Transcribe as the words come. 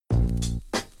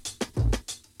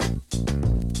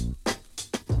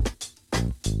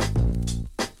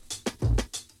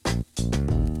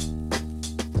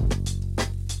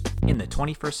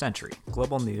21st century,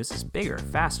 global news is bigger,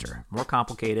 faster, more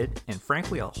complicated, and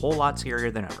frankly a whole lot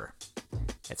scarier than ever.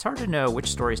 It's hard to know which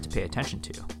stories to pay attention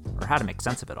to, or how to make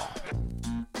sense of it all.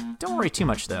 Don't worry too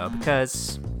much though,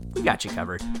 because we got you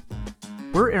covered.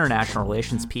 We're international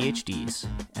relations PhDs,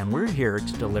 and we're here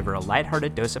to deliver a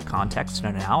lighthearted dose of context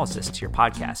and analysis to your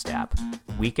podcast app,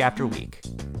 week after week.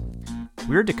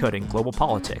 We're decoding global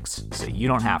politics so you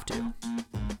don't have to.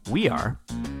 We are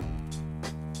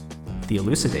the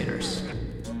Elucidators.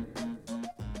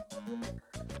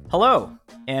 Hello,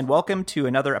 and welcome to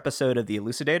another episode of the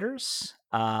Elucidators.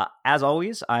 As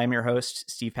always, I'm your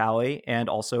host, Steve Pally, and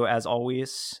also, as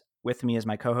always, with me is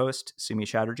my co-host, Sumi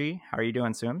Chatterjee. How are you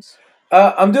doing, Sums?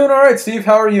 I'm doing all right, Steve.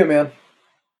 How are you, man?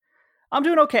 I'm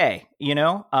doing okay.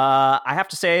 I have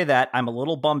to say that I'm a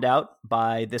little bummed out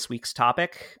by this week's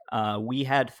topic. We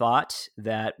had thought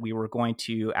that we were going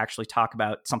to actually talk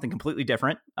about something completely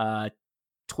different,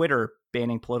 Twitter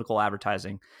banning political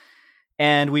advertising.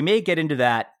 And we may get into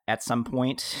that at some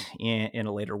point in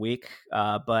a later week.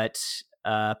 But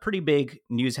a pretty big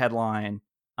news headline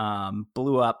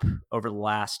blew up over the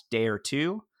last day or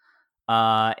two.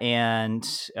 And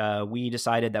we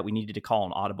decided that we needed to call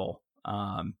an audible.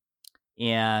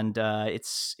 And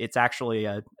it's actually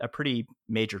a pretty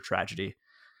major tragedy.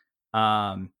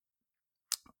 There's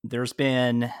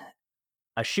been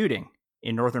a shooting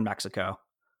in northern Mexico.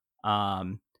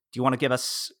 Do you want to give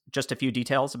us just a few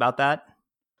details about that?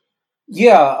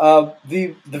 Yeah,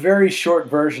 the very short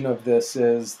version of this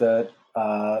is that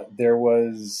there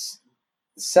was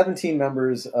 17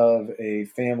 members of a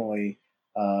family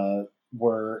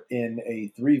were in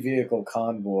a 3-vehicle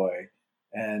convoy,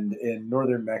 and in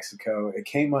northern Mexico, it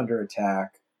came under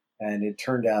attack, and it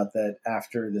turned out that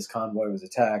after this convoy was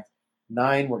attacked,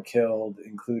 9 were killed,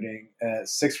 including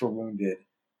 6 were wounded,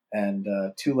 and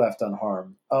 2 left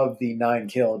unharmed. Of the 9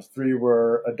 killed, 3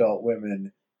 were adult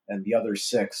women, and the other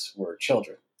 6 were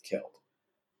children killed.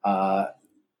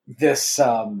 This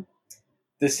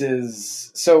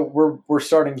is so we're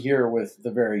starting here with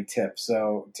the very tip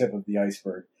of the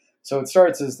iceberg. So it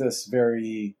starts as this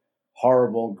very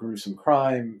horrible, gruesome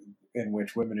crime in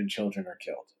which women and children are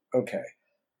killed. Okay.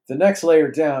 The next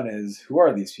layer down is, who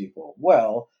are these people?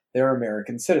 Well, they're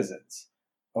American citizens.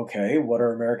 Okay, what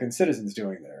are American citizens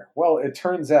doing there? Well, it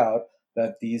turns out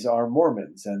that these are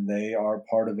Mormons, and they are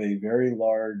part of a very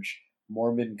large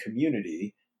Mormon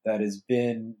community that has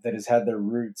had their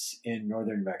roots in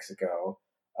northern Mexico,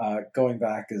 going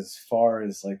back as far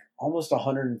as like almost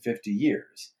 150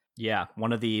 years. Yeah,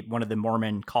 one of the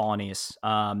Mormon colonies.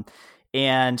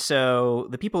 And so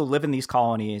the people who live in these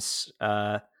colonies,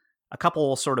 a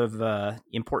couple sort of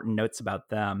important notes about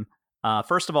them.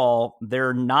 First of all,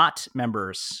 they're not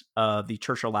members of the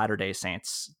Church of Latter-day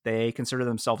Saints. They consider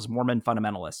themselves Mormon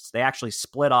fundamentalists. They actually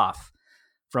split off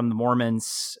from the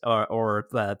Mormons or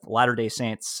the Latter-day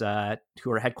Saints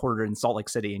who are headquartered in Salt Lake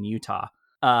City in Utah.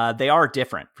 They are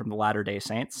different from the Latter-day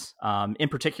Saints. In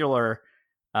particular,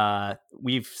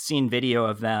 we've seen video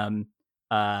of them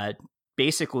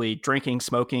basically drinking,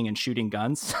 smoking, and shooting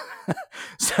guns.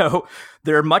 So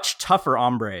they're much tougher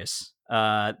hombres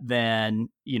than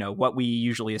what we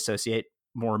usually associate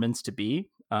Mormons to be.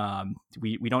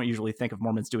 We don't usually think of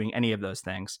Mormons doing any of those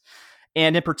things.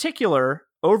 And in particular,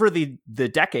 over the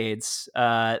decades,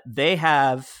 they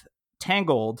have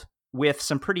tangled with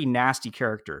some pretty nasty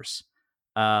characters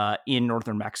in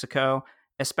northern Mexico,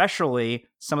 especially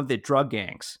some of the drug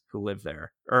gangs who live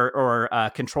there or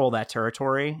control that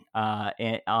territory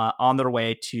on their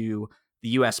way to the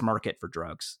U.S. market for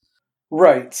drugs.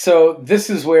 Right. So this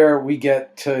is where we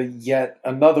get to yet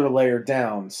another layer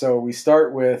down. So we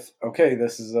start with, okay,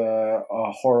 this is a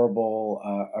horrible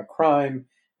a crime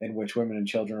in which women and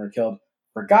children are killed.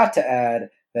 Forgot to add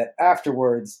that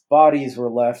afterwards, bodies were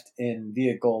left in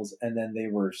vehicles and then they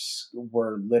were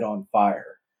lit on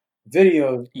fire.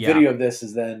 Video of this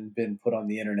has then been put on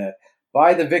the internet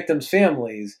by the victims'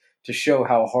 families to show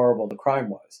how horrible the crime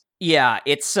was. Yeah,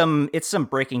 it's some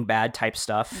Breaking Bad type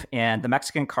stuff, and the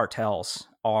Mexican cartels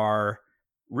are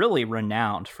really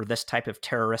renowned for this type of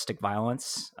terroristic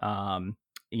violence. And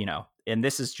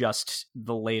this is just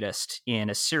the latest in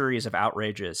a series of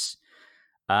outrages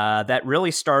that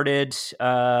really started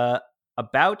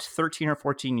about 13 or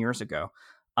 14 years ago.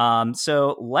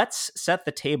 So let's set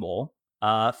the table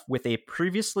with a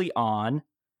previously on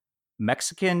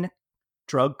Mexican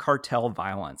drug cartel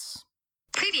violence.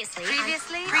 Previously.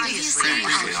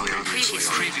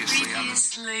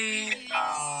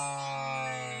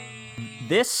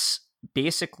 This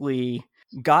basically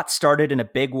got started in a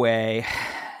big way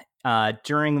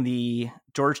during the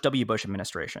George W. Bush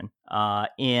administration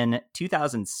in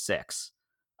 2006.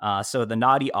 So the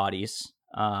naughty Audis.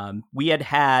 We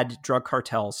had drug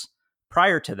cartels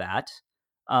prior to that,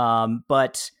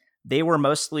 but they were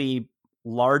mostly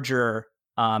larger,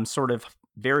 sort of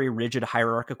very rigid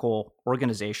hierarchical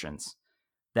organizations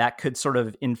that could sort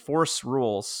of enforce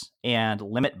rules and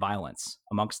limit violence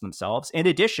amongst themselves. In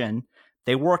addition,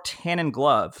 they worked hand in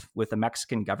glove with the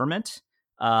Mexican government,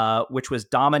 which was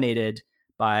dominated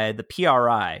by the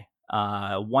PRI,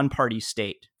 one party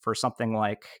state, for something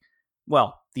like,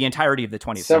 well, the entirety of the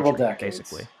 20th Several century, decades.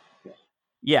 basically.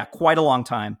 Yeah, quite a long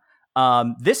time.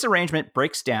 This arrangement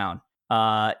breaks down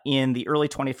in the early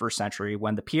 21st century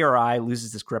when the PRI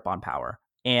loses its grip on power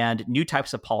and new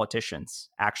types of politicians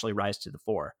actually rise to the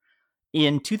fore.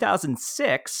 In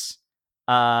 2006,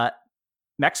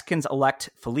 Mexicans elect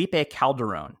Felipe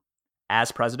Calderon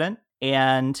as president,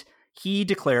 and he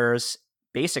declares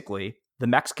basically the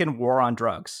Mexican war on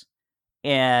drugs.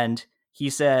 And he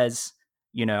says,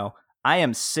 I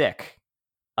am sick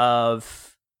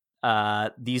of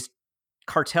these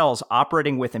cartels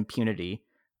operating with impunity,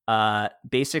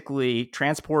 basically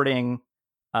transporting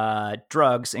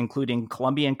drugs, including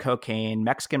Colombian cocaine,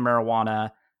 Mexican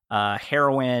marijuana,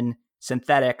 heroin,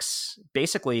 synthetics,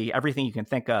 basically everything you can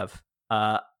think of,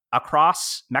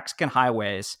 across Mexican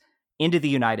highways into the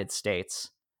United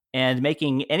States, and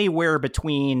making anywhere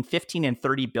between $15 and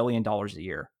 $30 billion a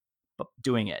year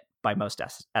doing it by most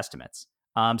estimates.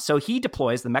 So he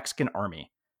deploys the Mexican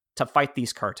army to fight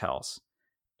these cartels.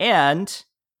 And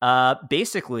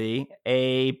basically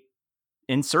a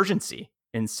insurgency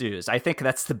ensues. I think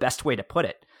that's the best way to put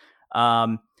it.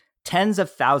 Tens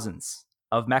of thousands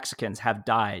of Mexicans have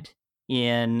died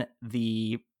in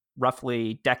the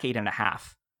roughly decade and a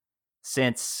half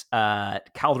since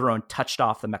Calderon touched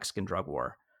off the Mexican drug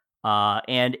war.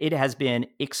 And it has been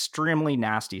extremely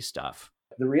nasty stuff.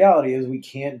 The reality is we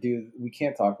can't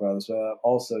talk about this without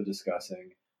also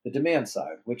discussing the demand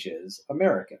side, which is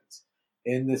Americans.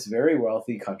 In this very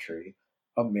wealthy country,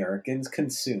 Americans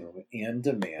consume and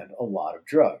demand a lot of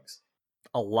drugs.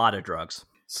 A lot of drugs.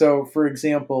 So, for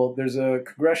example, there's a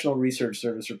Congressional Research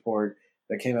Service report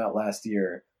that came out last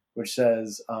year, which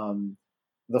says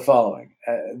the following.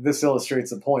 This illustrates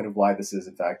the point of why this is,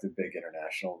 in fact, a big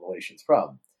international relations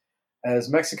problem. As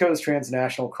Mexico's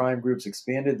transnational crime groups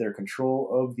expanded their control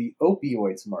of the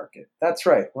opioids market. That's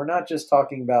right, we're not just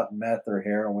talking about meth or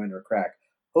heroin or crack.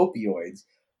 Opioids.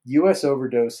 U.S.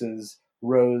 overdoses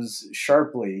rose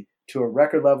sharply to a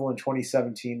record level in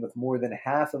 2017, with more than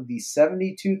half of the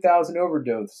 72,000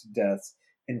 overdose deaths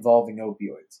involving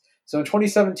opioids. So in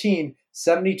 2017,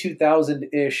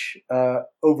 72,000-ish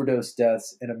overdose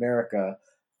deaths in America,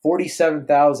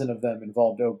 47,000 of them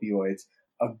involved opioids.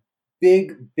 A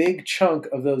big chunk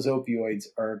of those opioids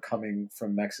are coming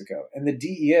from Mexico. And the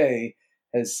DEA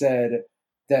has said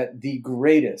that the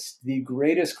greatest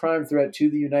crime threat to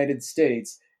the United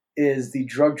States is the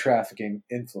drug trafficking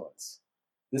influence.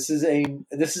 This is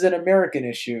an American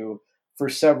issue for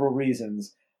several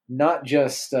reasons, not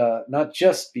just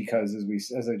because,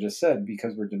 as I just said,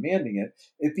 because we're demanding it.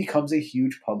 It becomes a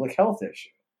huge public health issue,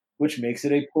 which makes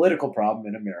it a political problem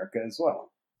in America as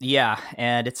well. Yeah,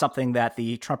 and it's something that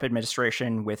the Trump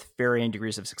administration, with varying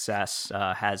degrees of success,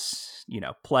 has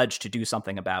pledged to do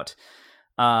something about.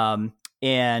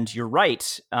 And you're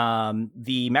right.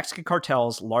 The Mexican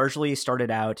cartels largely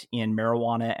started out in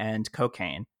marijuana and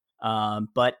cocaine.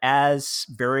 But as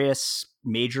various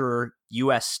major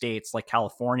U.S. states like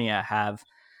California have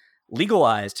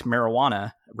legalized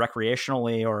marijuana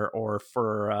recreationally or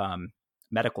for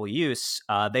medical use,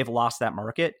 they've lost that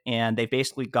market and they've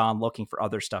basically gone looking for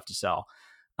other stuff to sell.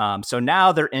 So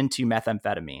now they're into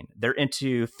methamphetamine. They're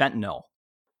into fentanyl.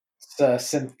 It's a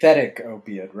synthetic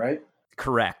opiate, right?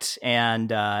 Correct.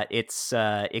 And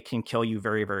it can kill you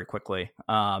very, very quickly.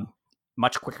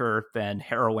 Much quicker than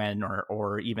heroin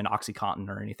or even OxyContin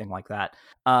or anything like that.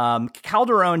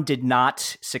 Calderon did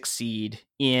not succeed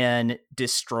in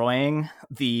destroying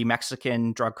the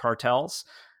Mexican drug cartels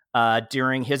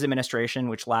during his administration,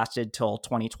 which lasted till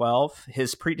 2012.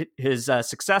 His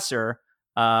successor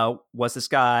was this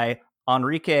guy,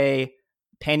 Enrique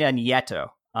Peña Nieto,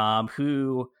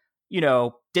 who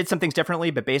did some things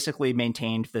differently, but basically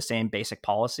maintained the same basic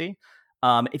policy.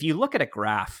 If you look at a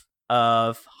graph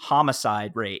of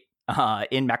homicide rate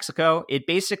in Mexico, it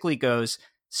basically goes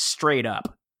straight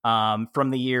up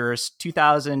from the years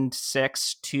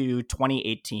 2006 to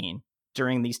 2018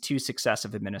 during these two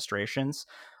successive administrations.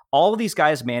 All of these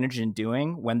guys managed in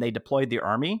doing when they deployed the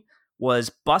army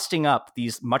was busting up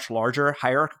these much larger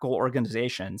hierarchical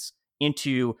organizations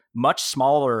into much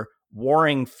smaller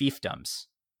warring fiefdoms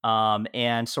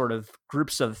and sort of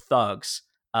groups of thugs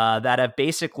that have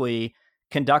basically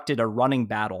conducted a running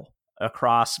battle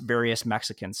across various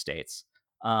Mexican states.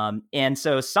 And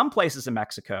so some places in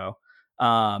Mexico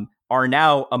are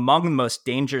now among the most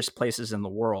dangerous places in the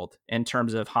world in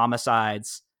terms of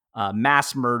homicides,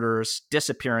 mass murders,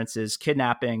 disappearances,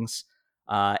 kidnappings,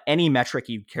 any metric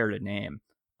you'd care to name.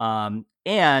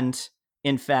 And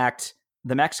in fact,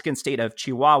 the Mexican state of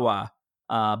Chihuahua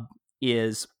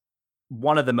is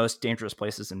one of the most dangerous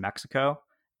places in Mexico.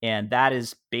 And that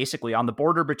is basically on the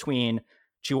border between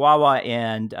Chihuahua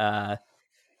and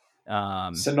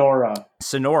Sonora.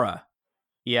 Sonora.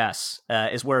 Yes,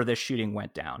 is where this shooting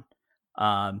went down.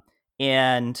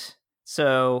 And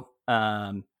so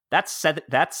that's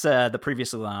the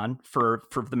previously on for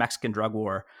the Mexican drug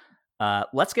war.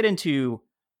 Let's get into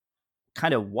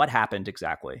kind of what happened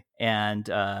exactly and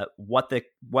what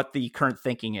the current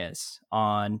thinking is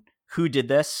on who did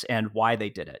this and why they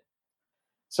did it.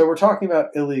 So we're talking about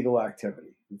illegal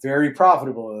activity, very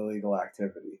profitable illegal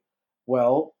activity.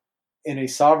 Well, in a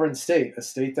sovereign state, a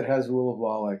state that has rule of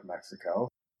law like Mexico,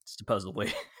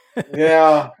 supposedly.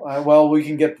 Yeah, well, we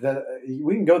can get that.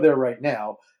 We can go there right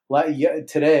now.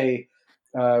 Today,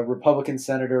 Republican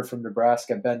senator from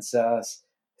Nebraska, Ben Sass,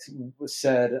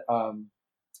 said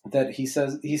that he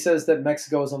says that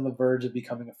Mexico is on the verge of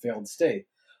becoming a failed state.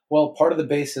 Well, part of the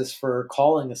basis for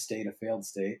calling a state a failed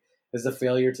state is the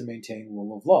failure to maintain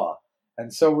rule of law,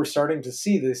 and so we're starting to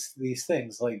see these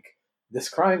things like this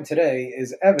crime today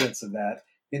is evidence of that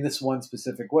in this one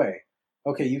specific way.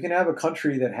 Okay, you can have a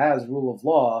country that has rule of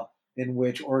law in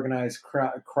which organized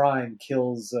crime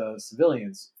kills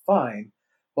civilians, fine.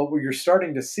 But what you're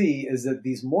starting to see is that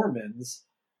these Mormons,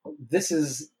 this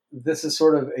is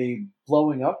sort of a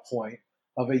blowing up point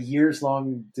of a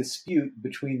years-long dispute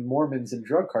between Mormons and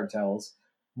drug cartels,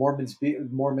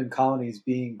 Mormon colonies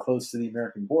being close to the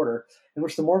American border, in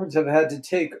which the Mormons have had to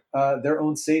take their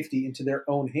own safety into their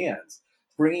own hands,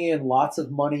 bringing in lots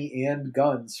of money and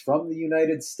guns from the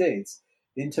United States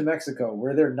into Mexico,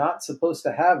 where they're not supposed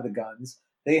to have the guns.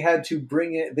 They had to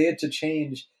bring it. They had to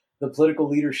change the political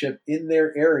leadership in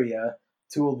their area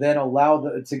to then allow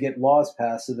to get laws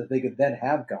passed so that they could then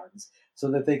have guns, so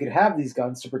that they could have these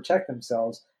guns to protect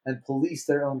themselves and police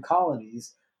their own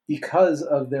colonies because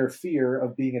of their fear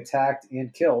of being attacked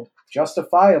and killed,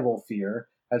 justifiable fear,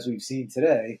 as we've seen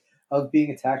today, of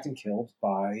being attacked and killed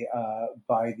by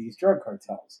these drug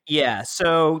cartels. Yeah.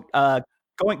 So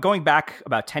going back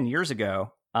about 10 years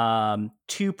ago,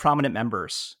 two prominent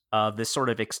members of this sort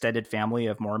of extended family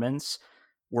of Mormons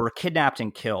were kidnapped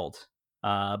and killed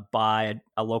by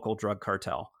a local drug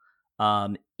cartel.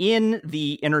 In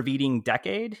the intervening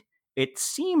decade, it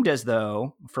seemed as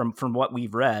though, from what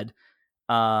we've read,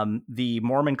 the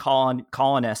Mormon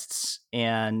colonists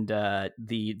and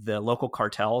the local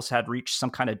cartels had reached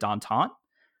some kind of d'entente.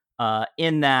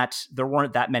 In that there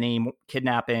weren't that many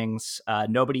kidnappings,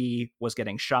 nobody was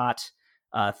getting shot,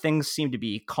 things seemed to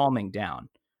be calming down.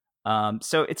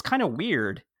 So it's kind of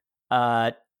weird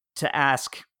to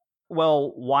ask,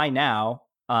 well, why now?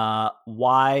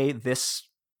 Why this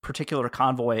particular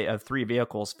convoy of 3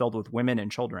 vehicles filled with women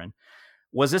and children?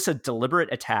 Was this a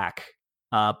deliberate attack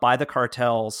by the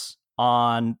cartels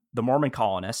on the Mormon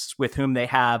colonists with whom they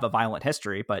have a violent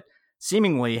history, but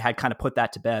seemingly had kind of put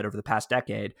that to bed over the past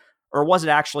decade? Or was it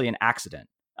actually an accident?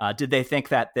 Did they think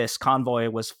that this convoy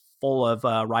was full of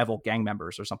rival gang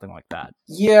members or something like that?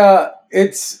 Yeah,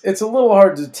 it's a little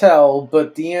hard to tell,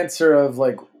 but the answer of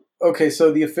okay,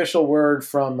 so the official word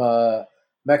from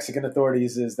Mexican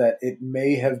authorities is that it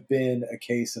may have been a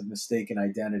case of mistaken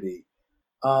identity.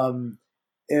 Um,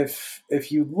 if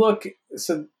you look at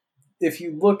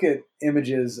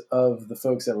images of the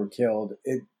folks that were killed,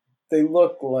 they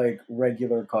look like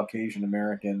regular Caucasian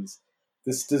Americans.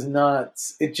 This does not.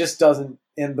 It just doesn't.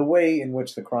 And the way in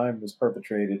which the crime was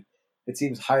perpetrated, it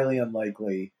seems highly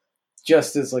unlikely,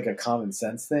 just as like a common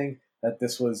sense thing, that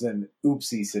this was an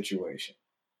oopsie situation.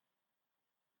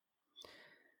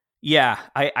 Yeah,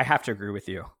 I have to agree with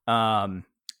you.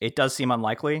 It does seem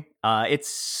unlikely.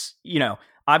 It's,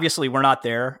 obviously we're not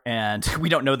there and we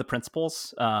don't know the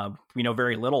principles. We know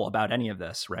very little about any of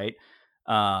this, right?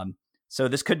 So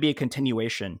this could be a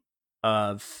continuation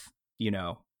of,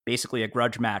 basically a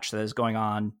grudge match that has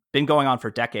been going on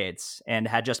for decades and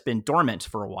had just been dormant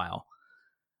for a while.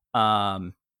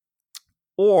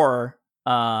 Or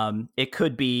it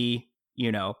could be,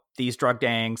 these drug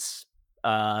gangs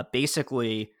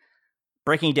basically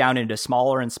breaking down into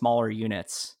smaller and smaller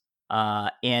units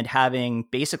and having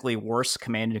basically worse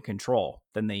command and control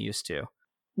than they used to.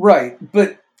 Right.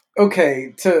 But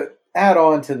okay, to add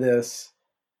on to this,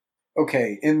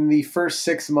 okay, in the first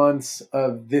 6 months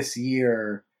of this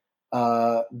year,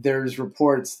 there's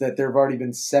reports that there have already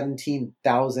been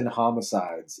 17,000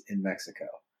 homicides in Mexico,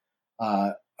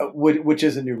 which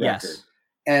is a new record. Yes.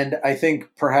 And I think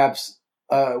perhaps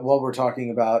while we're talking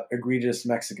about egregious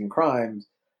Mexican crimes,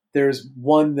 there's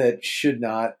one that should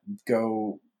not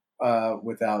go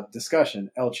without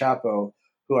discussion. El Chapo,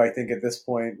 who I think at this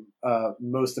point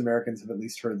most Americans have at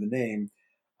least heard the name,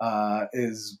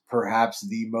 is perhaps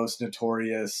the most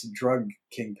notorious drug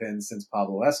kingpin since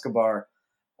Pablo Escobar.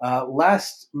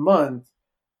 Last month,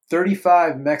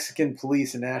 35 Mexican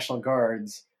police and National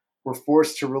Guards were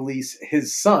forced to release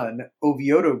his son,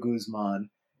 Oviedo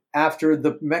Guzman, after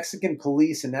the Mexican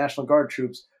police and National Guard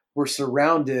troops were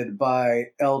surrounded by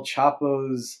El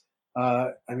Chapo's,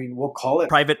 we'll call it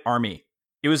private army.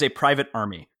 It was a private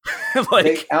army.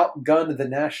 They outgunned the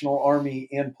National Army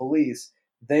and police.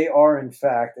 They are, in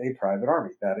fact, a private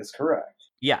army. That is correct.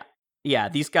 Yeah. Yeah,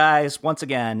 these guys, once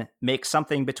again, make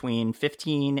something between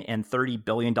 $15 and $30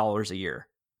 billion a year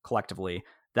collectively.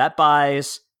 That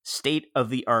buys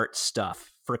state-of-the-art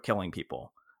stuff for killing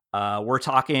people. We're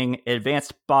talking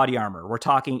advanced body armor. We're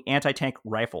talking anti-tank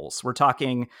rifles. We're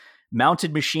talking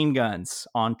mounted machine guns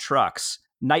on trucks,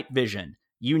 night vision,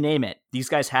 you name it. These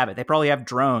guys have it. They probably have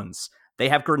drones. They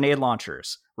have grenade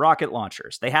launchers, rocket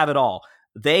launchers. They have it all.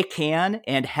 They can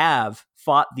and have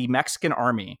fought the Mexican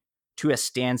army to a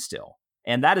standstill.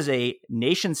 And that is a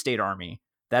nation state army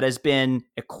that has been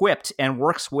equipped and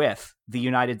works with the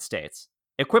United States.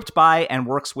 Equipped by and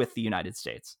works with the United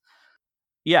States.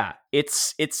 Yeah,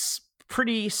 it's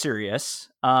pretty serious.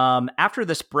 After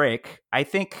this break, I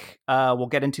think we'll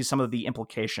get into some of the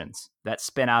implications that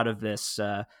spin out of this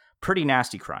pretty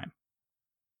nasty crime.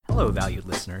 Hello, valued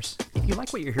listeners. If you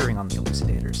like what you're hearing on The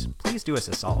Elucidators, please do us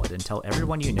a solid and tell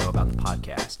everyone you know about the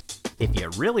podcast. If you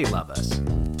really love us,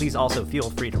 please also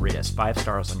feel free to rate us 5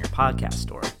 stars on your podcast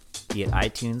store, be it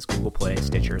iTunes, Google Play,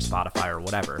 Stitcher, Spotify, or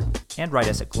whatever, and write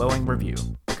us a glowing review,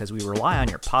 because we rely on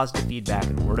your positive feedback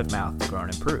and word of mouth to grow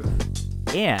and improve.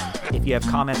 And if you have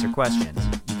comments or questions,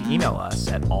 you can email us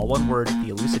at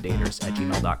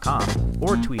theelucidators@gmail.com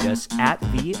or tweet us at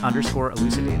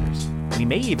 @the_elucidators. We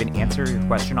may even answer your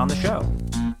question on the show.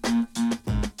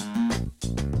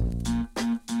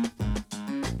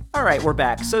 All right, we're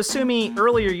back. So, Sumi,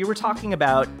 earlier you were talking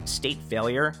about state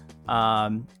failure,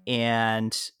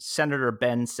 and Senator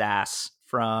Ben Sasse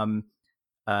from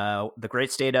the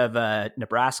great state of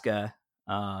Nebraska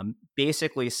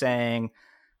basically saying,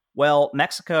 well,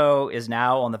 Mexico is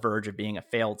now on the verge of being a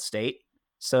failed state.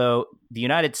 So the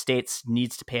United States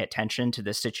needs to pay attention to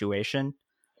this situation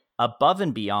above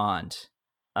and beyond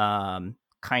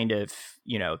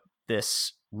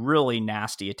this really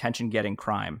nasty attention-getting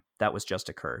crime that was just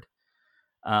occurred.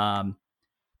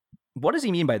 What does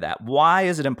he mean by that? Why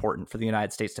is it important for the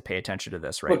United States to pay attention to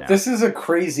this now? This is a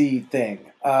crazy thing.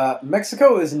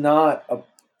 Mexico is not,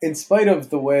 in spite of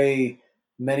the way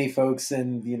many folks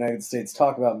in the United States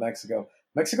talk about Mexico,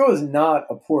 Mexico is not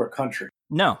a poor country.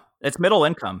 No, it's middle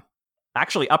income.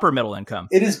 Actually, upper middle income.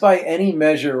 It is by any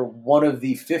measure one of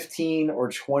the 15 or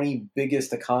 20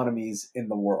 biggest economies in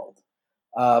the world,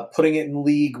 putting it in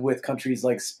league with countries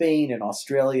like Spain and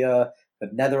Australia, the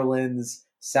Netherlands,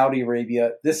 Saudi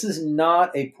Arabia. This is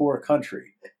not a poor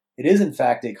country. It is, in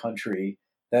fact, a country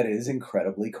that is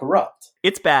incredibly corrupt.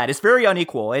 It's bad. It's very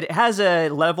unequal. It has a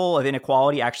level of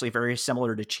inequality actually very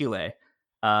similar to Chile,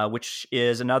 which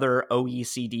is another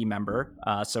OECD member.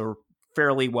 So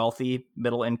fairly wealthy,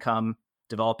 middle income,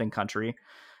 developing country.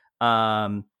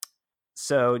 So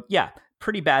yeah,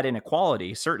 pretty bad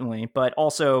inequality, certainly, but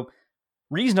also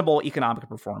reasonable economic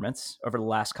performance over the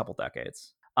last couple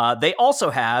decades. They also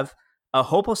have a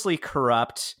hopelessly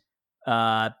corrupt,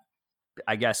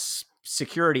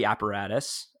 security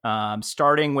apparatus,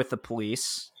 starting with the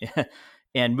police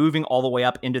and moving all the way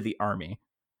up into the army.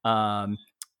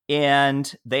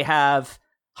 And they have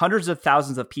hundreds of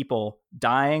thousands of people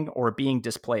dying or being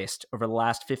displaced over the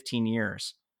last 15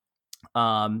 years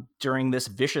during this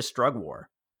vicious drug war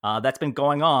that's been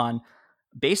going on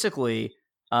basically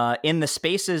in the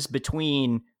spaces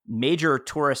between major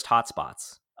tourist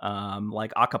hotspots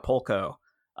like Acapulco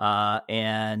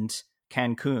and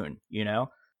Cancun, you know?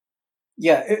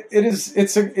 Yeah, it is.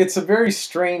 It's a very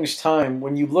strange time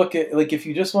when you look at, like, if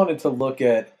you just wanted to look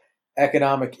at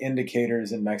economic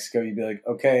indicators in Mexico, you'd be like,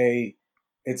 okay,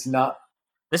 it's not.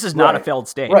 This is not a failed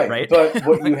state, right? But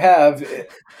what you have,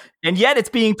 and yet it's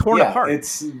being torn apart.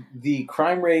 It's the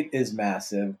crime rate is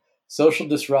massive. Social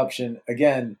disruption,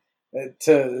 again,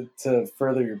 to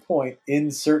further your point, in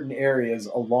certain areas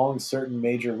along certain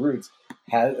major routes,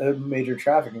 major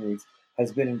trafficking routes,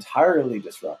 has been entirely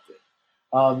disrupted.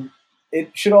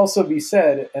 It should also be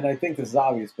said, and I think this is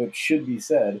obvious, but it should be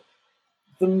said,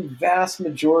 the vast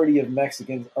majority of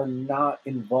Mexicans are not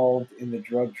involved in the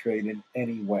drug trade in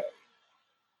any way.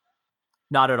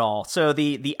 Not at all. So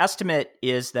the estimate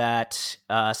is that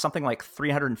something like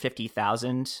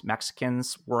 350,000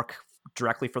 Mexicans work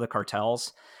directly for the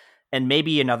cartels, and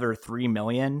maybe another 3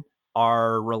 million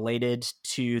are related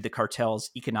to the cartels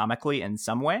economically in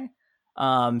some way.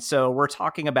 So we're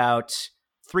talking about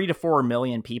 3 to 4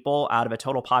 million people out of a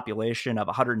total population of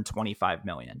 125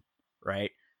 million,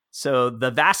 right? So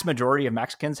the vast majority of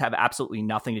Mexicans have absolutely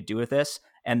nothing to do with this,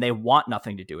 and they want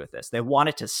nothing to do with this. They want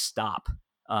it to stop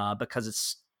because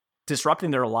it's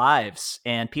disrupting their lives,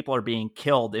 and people are being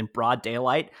killed in broad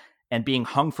daylight and being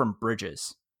hung from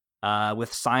bridges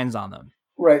with signs on them.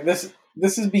 Right. This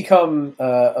has become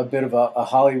a bit of a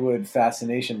Hollywood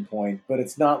fascination point, but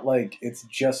it's not like it's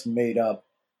just made up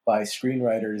by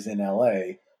screenwriters in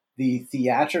LA. The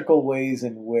theatrical ways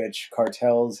in which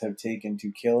cartels have taken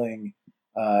to killing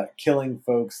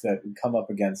folks that come up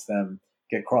against them,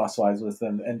 get crosswise with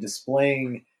them, and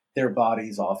displaying their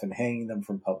bodies, often hanging them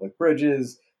from public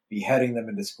bridges, beheading them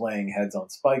and displaying heads on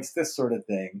spikes, this sort of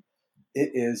thing.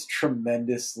 It is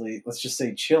tremendously, let's just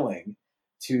say, chilling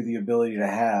to the ability to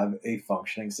have a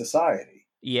functioning society.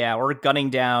 Yeah, or gunning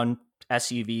down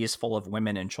SUVs full of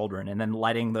women and children and then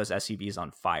lighting those SUVs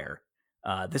on fire.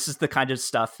 This is the kind of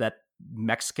stuff that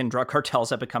Mexican drug cartels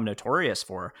have become notorious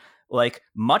for, like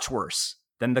much worse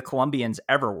than the Colombians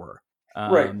ever were.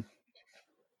 Right.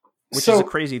 Which is a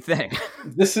crazy thing.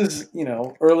 This is,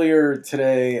 earlier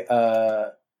today,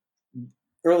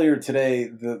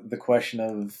 the question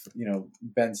of,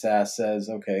 Ben Sass says,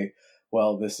 okay,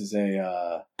 well, this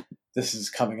is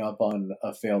coming up on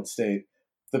a failed state.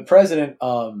 The president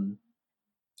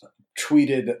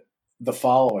tweeted the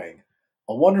following: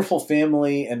 a wonderful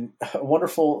family and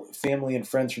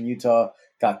friends from Utah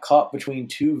got caught between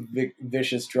two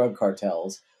vicious drug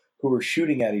cartels who were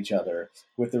shooting at each other,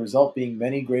 with the result being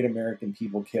many great American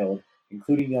people killed,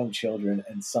 including young children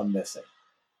and some missing.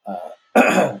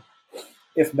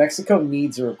 If Mexico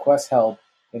needs or requests help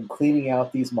in cleaning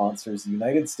out these monsters, the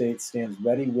United States stands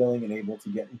ready, willing, and able to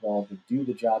get involved and do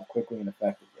the job quickly and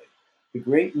effectively. The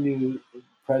great new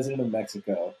president of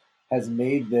Mexico has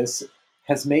made this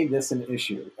an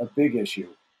issue, a big issue,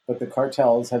 but the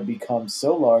cartels have become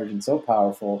so large and so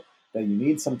powerful that you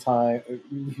need sometimes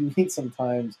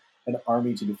an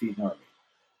army to defeat an army.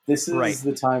 This is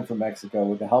the time for Mexico,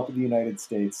 with the help of the United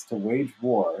States, to wage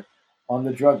war on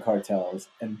the drug cartels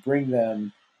and bring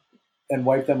them and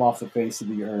wipe them off the face of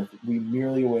the earth. We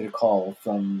merely await a call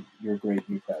from your great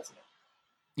new president.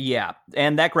 Yeah,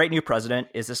 and that great new president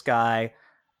is this guy,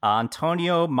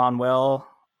 Antonio Manuel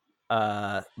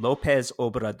Lopez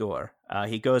Obrador.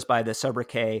 He goes by the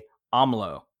sobriquet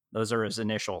AMLO. Those are his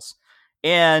initials.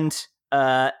 And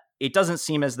it doesn't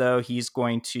seem as though he's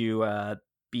going to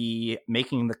be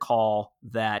making the call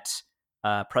that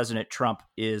President Trump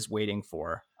is waiting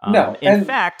for. No, in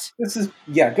fact,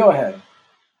 go ahead.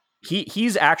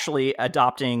 He's actually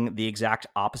adopting the exact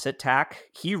opposite tack.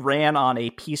 He ran on a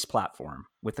peace platform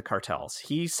with the cartels.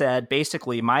 He said,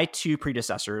 basically, my two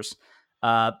predecessors,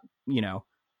 Calderon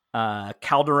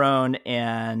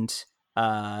and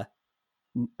Peña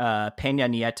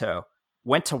Nieto,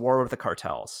 went to war with the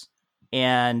cartels.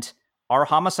 And our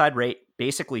homicide rate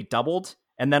basically doubled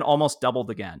and then almost doubled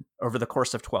again over the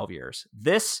course of 12 years.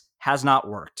 This has not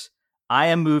worked. I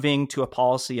am moving to a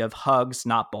policy of hugs,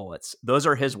 not bullets. Those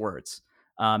are his words.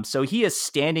 So he is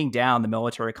standing down the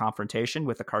military confrontation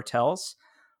with the cartels,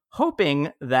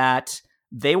 hoping that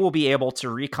they will be able to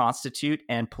reconstitute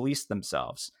and police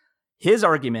themselves. His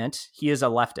argument, he is a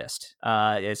leftist,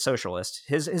 a socialist.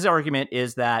 His argument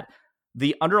is that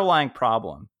the underlying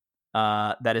problem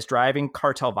that is driving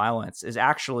cartel violence is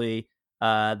actually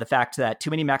the fact that too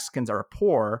many Mexicans are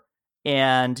poor,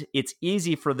 and it's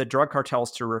easy for the drug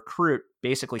cartels to recruit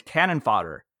basically cannon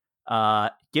fodder,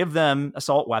 give them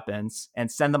assault weapons,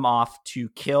 and send them off to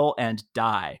kill and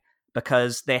die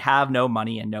because they have no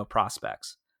money and no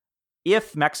prospects.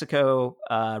 If Mexico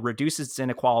reduces its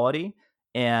inequality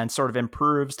and sort of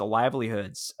improves the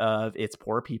livelihoods of its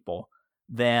poor people,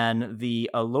 then the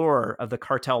allure of the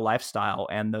cartel lifestyle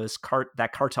and that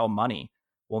cartel money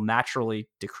will naturally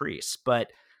decrease.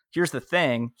 But here's the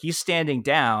thing, he's standing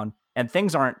down and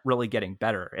things aren't really getting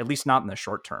better, at least not in the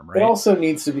short term, right? It also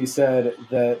needs to be said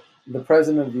that the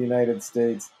President of the United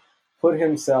States put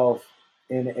himself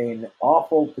in an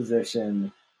awful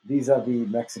position vis-a-vis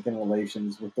Mexican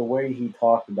relations with the way he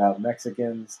talked about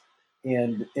Mexicans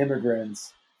and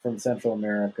immigrants from Central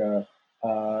America.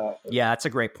 Yeah, that's a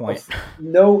great point.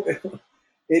 No,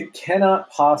 it cannot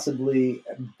possibly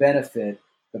benefit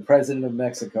the President of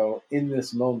Mexico in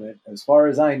this moment, as far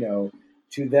as I know,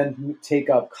 to then take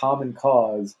up common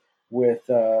cause with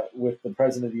the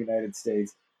president of the United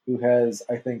States, who has,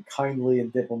 I think, kindly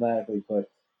and diplomatically put,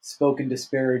 spoken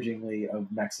disparagingly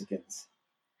of Mexicans.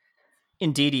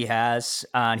 Indeed, he has.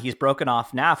 He's broken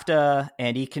off NAFTA,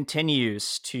 and he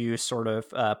continues to sort of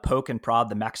poke and prod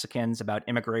the Mexicans about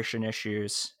immigration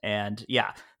issues. And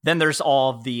yeah, then there's all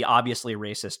of the obviously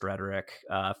racist rhetoric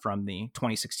from the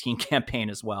 2016 campaign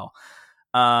as well.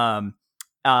 On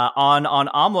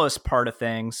AMLO's part of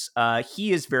things,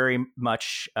 he is very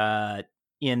much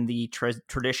in the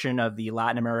tradition of the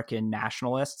Latin American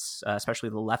nationalists, especially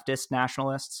the leftist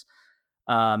nationalists.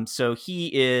 So he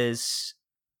is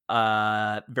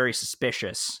very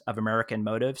suspicious of American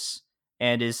motives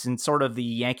and is in sort of the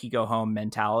Yankee go home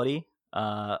mentality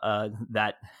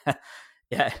that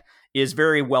is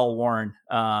very well worn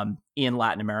in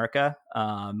Latin America.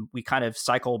 We kind of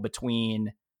cycle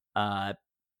between,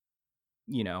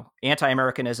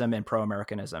 anti-Americanism and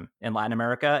pro-Americanism in Latin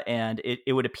America. And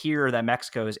it would appear that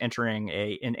Mexico is entering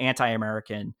an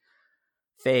anti-American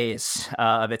phase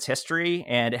of its history,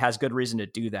 and it has good reason to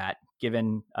do that,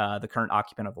 given the current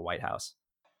occupant of the White House.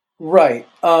 Right.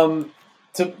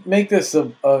 To make this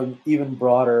a even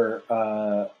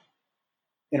broader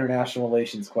international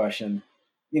relations question,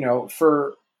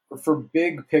 for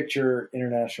big picture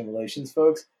international relations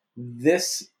folks,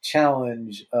 this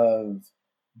challenge of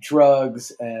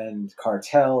drugs and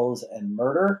cartels and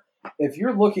murder, if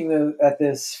you're looking at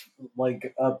this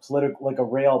like a political, like a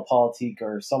realpolitik,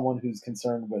 or someone who's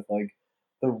concerned with like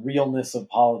the realness of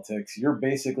politics, you're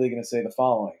basically going to say the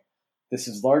following: this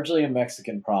is largely a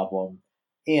Mexican problem,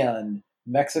 and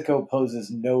Mexico poses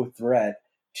no threat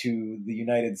to the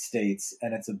United States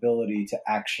and its ability to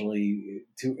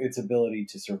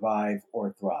survive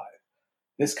or thrive.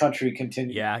 This country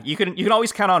continues. Yeah, you can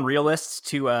always count on realists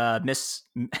to miss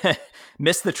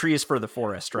the trees for the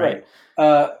forest, right?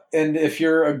 And if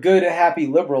you're a good, happy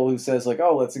liberal who says like,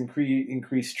 "Oh, let's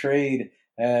increase trade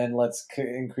and let's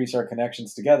increase our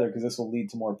connections together because this will lead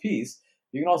to more peace,"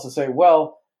 you can also say,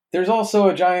 "Well, there's also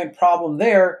a giant problem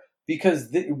there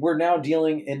because we're now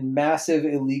dealing in massive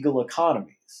illegal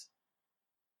economies."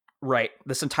 Right.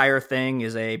 This entire thing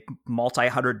is a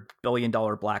multi-$100 billion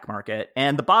black market.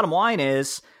 And the bottom line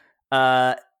is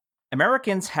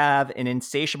Americans have an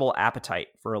insatiable appetite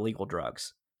for illegal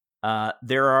drugs.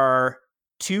 There are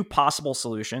two possible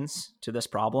solutions to this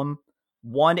problem.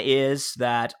 One is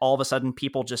that all of a sudden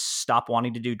people just stop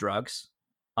wanting to do drugs.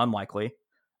 Unlikely.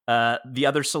 The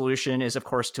other solution is, of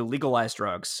course, to legalize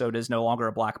drugs, so it is no longer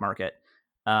a black market.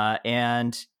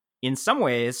 And in some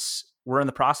ways, we're in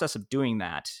the process of doing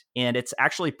that, and it's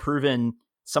actually proven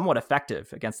somewhat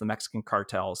effective against the Mexican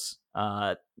cartels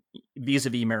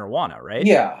vis-a-vis marijuana, right?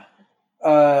 Yeah.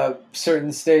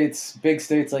 Certain states, big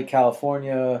states like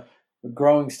California,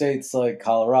 growing states like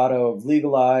Colorado have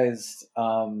legalized,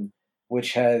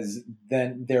 which has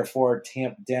then therefore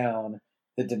tamped down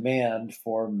the demand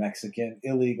for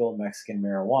illegal Mexican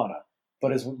marijuana.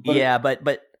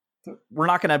 But we're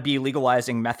not going to be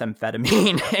legalizing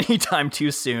methamphetamine anytime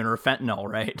too soon, or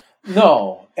fentanyl, right?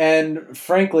 No, and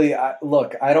frankly, I'm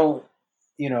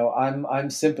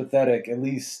sympathetic, at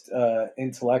least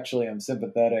intellectually, I'm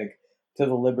sympathetic to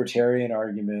the libertarian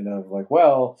argument of like,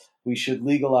 well, we should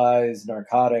legalize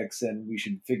narcotics and we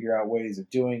should figure out ways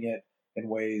of doing it in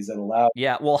ways that allow.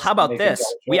 Yeah, well, how about this?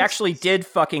 We actually did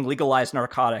fucking legalize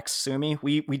narcotics, Sumi.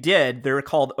 We did. They were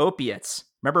called opiates.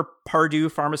 Remember Purdue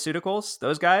Pharmaceuticals?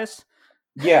 Those guys?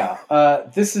 Yeah,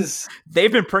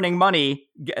 they've been printing money,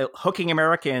 hooking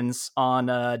Americans on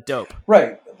dope.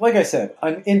 Right. Like I said,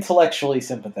 I'm intellectually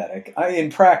sympathetic.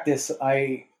 In practice,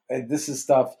 this is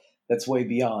stuff that's way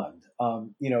beyond.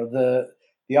 The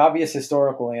obvious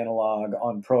historical analog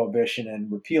on prohibition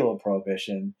and repeal of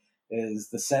prohibition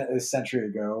is a century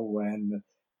ago when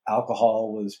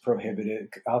alcohol was prohibited.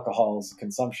 Alcohol's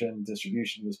consumption,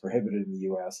 distribution was prohibited in the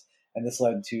U.S., and this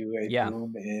led to a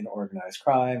boom in organized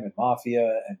crime and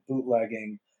mafia and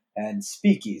bootlegging and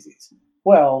speakeasies.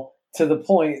 Well,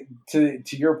 to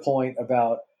your point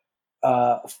about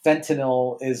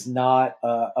fentanyl is not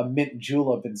a mint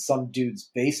julep in some dude's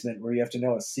basement where you have to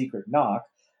know a secret knock.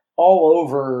 All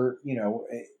over,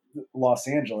 Los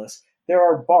Angeles, there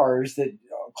are bars that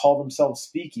call themselves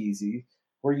speakeasy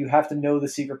where you have to know the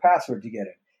secret password to get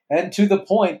in. And to the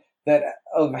point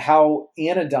of how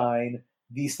anodyne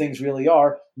these things really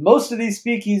are, most of these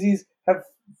speakeasies have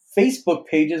Facebook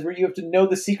pages where you have to know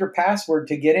the secret password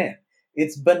to get in.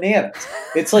 It's bananas.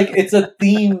 It's like it's a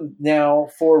theme now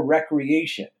for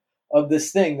recreation of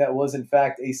this thing that was in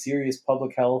fact a serious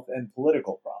public health and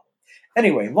political problem.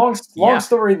 Anyway, long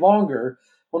story longer,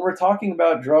 when we're talking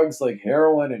about drugs like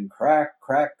heroin and crack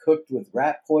cooked with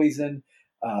rat poison,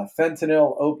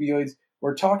 fentanyl, opioids,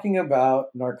 we're talking about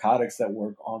narcotics that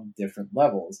work on different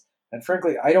levels. And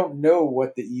frankly, I don't know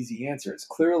what the easy answer is.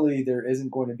 Clearly, there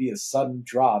isn't going to be a sudden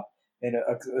drop and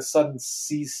a sudden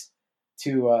cease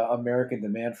to American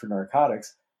demand for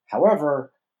narcotics.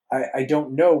 However, I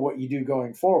don't know what you do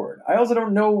going forward. I also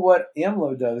don't know what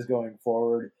AMLO does going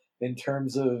forward in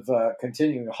terms of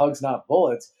continuing hugs, not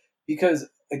bullets. Because,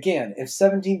 again, if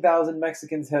 17,000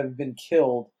 Mexicans have been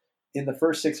killed in the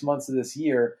first 6 months of this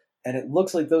year, and it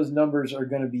looks like those numbers are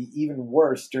going to be even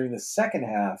worse during the second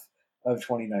half of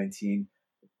 2019,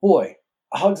 boy,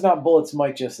 hugs, not bullets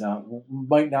might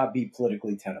not be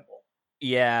politically tenable.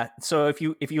 Yeah. So if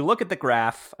you look at the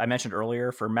graph I mentioned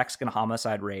earlier for Mexican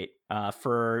homicide rate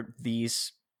for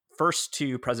these first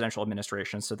two presidential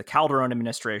administrations, so the Calderon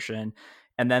administration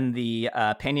and then the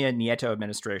Peña Nieto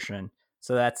administration.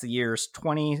 So that's the years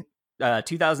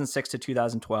 2006 to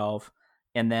 2012,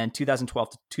 and then 2012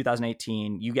 to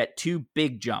 2018. You get two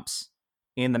big jumps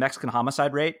in the Mexican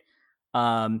homicide rate.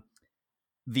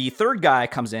 The third guy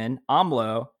comes in,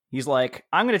 AMLO. He's like,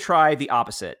 I'm going to try the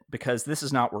opposite because this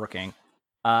is not working.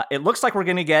 It looks like we're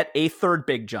going to get a third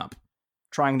big jump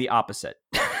trying the opposite.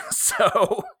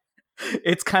 So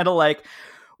it's kind of like,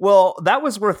 well, that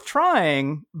was worth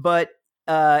trying, but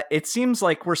it seems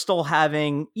like we're still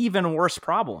having even worse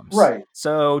problems. Right.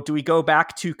 So do we go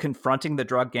back to confronting the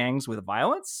drug gangs with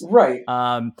violence? Right.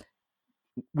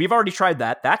 We've already tried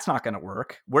that. That's not going to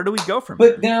work. Where do we go from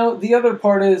here? But now the other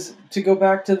part is to go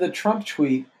back to the Trump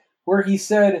tweet where he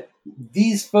said,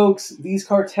 these folks, these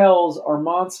cartels are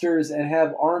monsters and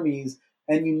have armies,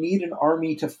 and you need an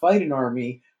army to fight an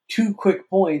army. 2 quick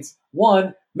points.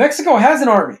 1, Mexico has an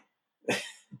army.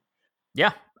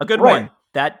 Yeah, a good one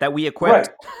that we equipped.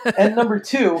 Right. And number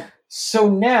 2, so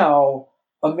now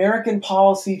American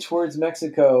policy towards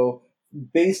Mexico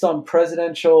based on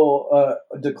presidential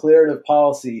declarative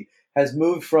policy has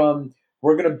moved from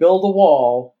we're going to build a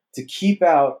wall to keep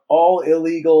out all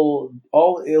illegal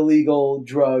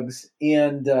drugs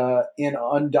and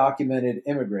undocumented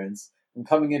immigrants from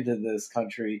coming into this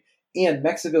country, and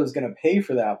Mexico is going to pay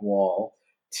for that wall.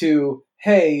 To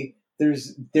hey, there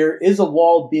is a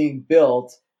wall being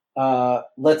built.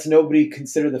 Let's nobody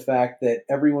consider the fact that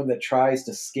everyone that tries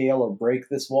to scale or break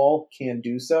this wall can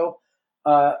do so.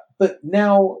 But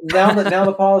now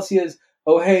the policy is,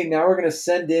 oh hey, now we're going to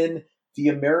send in the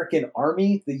American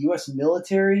army. The U.S.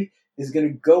 military is going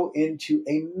to go into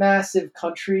a massive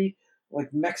country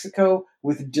like Mexico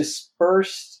with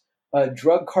dispersed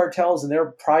drug cartels and their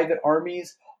private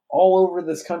armies all over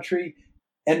this country,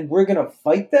 and we're going to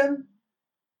fight them?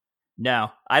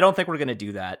 No, I don't think we're going to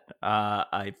do that.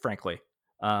 I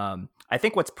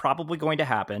think what's probably going to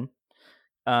happen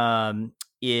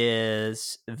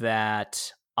is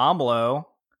that AMLO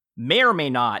may or may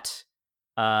not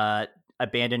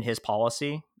abandon his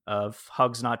policy of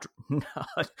hugs not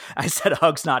I said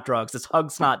hugs not drugs. It's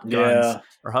hugs not guns,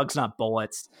 or hugs not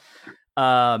bullets.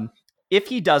 If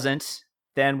he doesn't,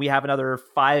 then we have another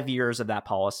 5 years of that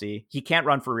policy. He can't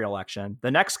run for re-election.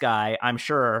 The next guy, I'm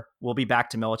sure, will be back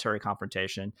to military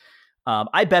confrontation.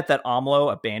 I bet that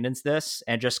AMLO abandons this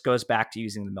and just goes back to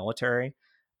using the military.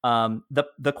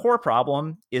 The core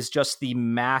problem is just the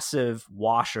massive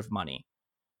wash of money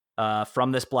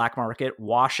from this black market,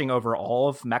 washing over all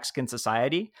of Mexican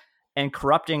society and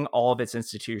corrupting all of its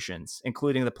institutions,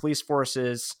 including the police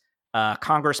forces,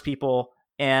 Congress people,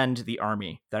 and the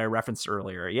army that I referenced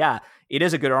earlier. Yeah, it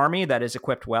is a good army that is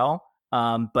equipped well,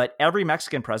 but every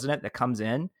Mexican president that comes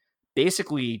in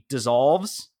basically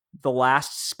dissolves the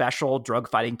last special drug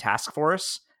fighting task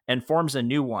force and forms a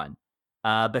new one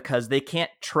because they can't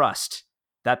trust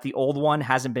that the old one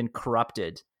hasn't been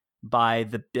corrupted by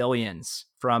the billions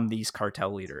from these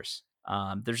cartel leaders.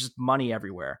 There's just money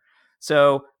everywhere.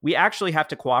 So we actually have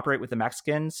to cooperate with the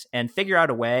Mexicans and figure out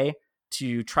a way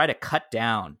to try to cut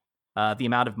down the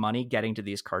amount of money getting to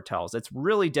these cartels. It's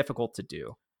really difficult to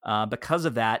do because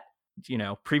of that,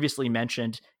 previously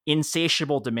mentioned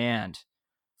insatiable demand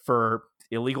for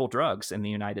illegal drugs in the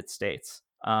United States.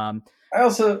 I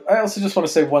also just want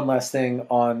to say one last thing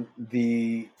on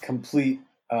the complete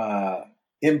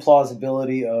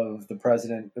implausibility of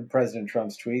President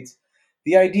Trump's tweets.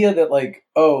 The idea that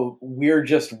we're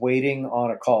just waiting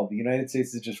on a call. The United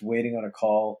States is just waiting on a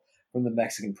call from the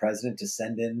Mexican president to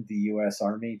send in the U.S.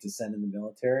 Army, to send in the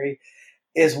military,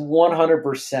 is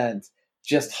 100%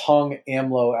 just hung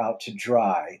AMLO out to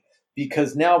dry.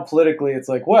 Because now politically it's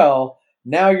like, well,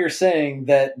 now you're saying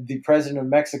that the president of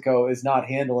Mexico is not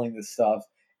handling this stuff,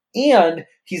 and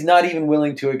he's not even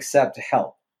willing to accept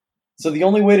help. So the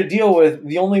only way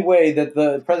that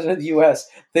the president of the U.S.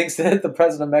 thinks that the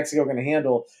president of Mexico can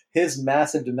handle his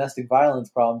massive domestic violence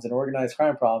problems and organized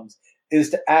crime problems is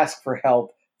to ask for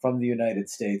help from the United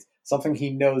States, something he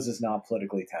knows is not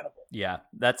politically tenable. Yeah,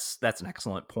 that's an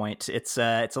excellent point. It's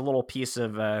a little piece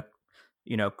of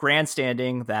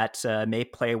grandstanding that may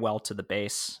play well to the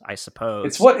base, I suppose.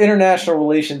 It's what international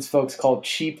relations folks call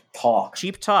cheap talk.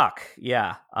 Cheap talk,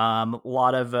 yeah. A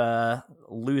lot of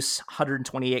loose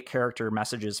 128 character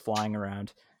messages flying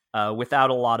around without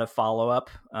a lot of follow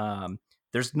up.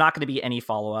 There's not going to be any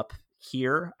follow up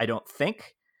here, I don't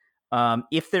think.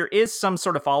 If there is some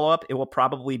sort of follow up, it will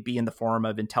probably be in the form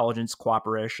of intelligence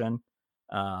cooperation,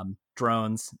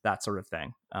 drones, that sort of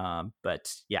thing.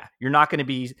 But yeah, you're not going to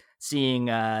be seeing,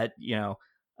 send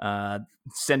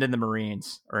in the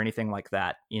Marines or anything like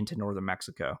that into northern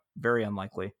Mexico. Very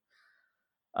unlikely.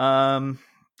 All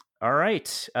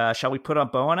right. Shall we put a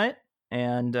bow on it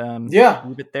and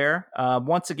leave it there?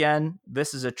 Once again,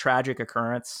 this is a tragic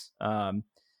occurrence.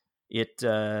 It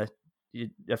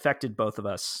affected both of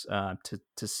us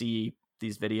to see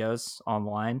these videos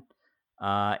online,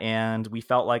 and we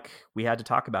felt like we had to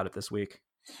talk about it this week.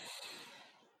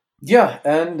 Yeah,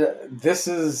 and this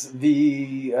is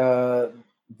the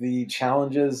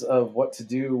challenges of what to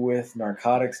do with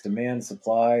narcotics demand,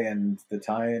 supply, and the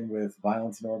tie-in with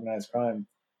violence and organized crime.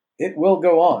 It will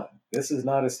go on. This is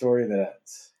not a story that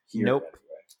ends here. Nope.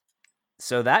 Anyway.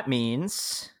 So that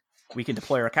means we can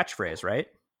deploy our catchphrase, right?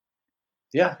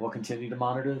 Yeah, we'll continue to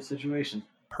monitor the situation.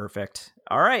 Perfect.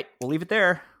 All right, we'll leave it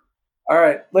there. All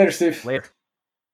right, later, Steve. Later.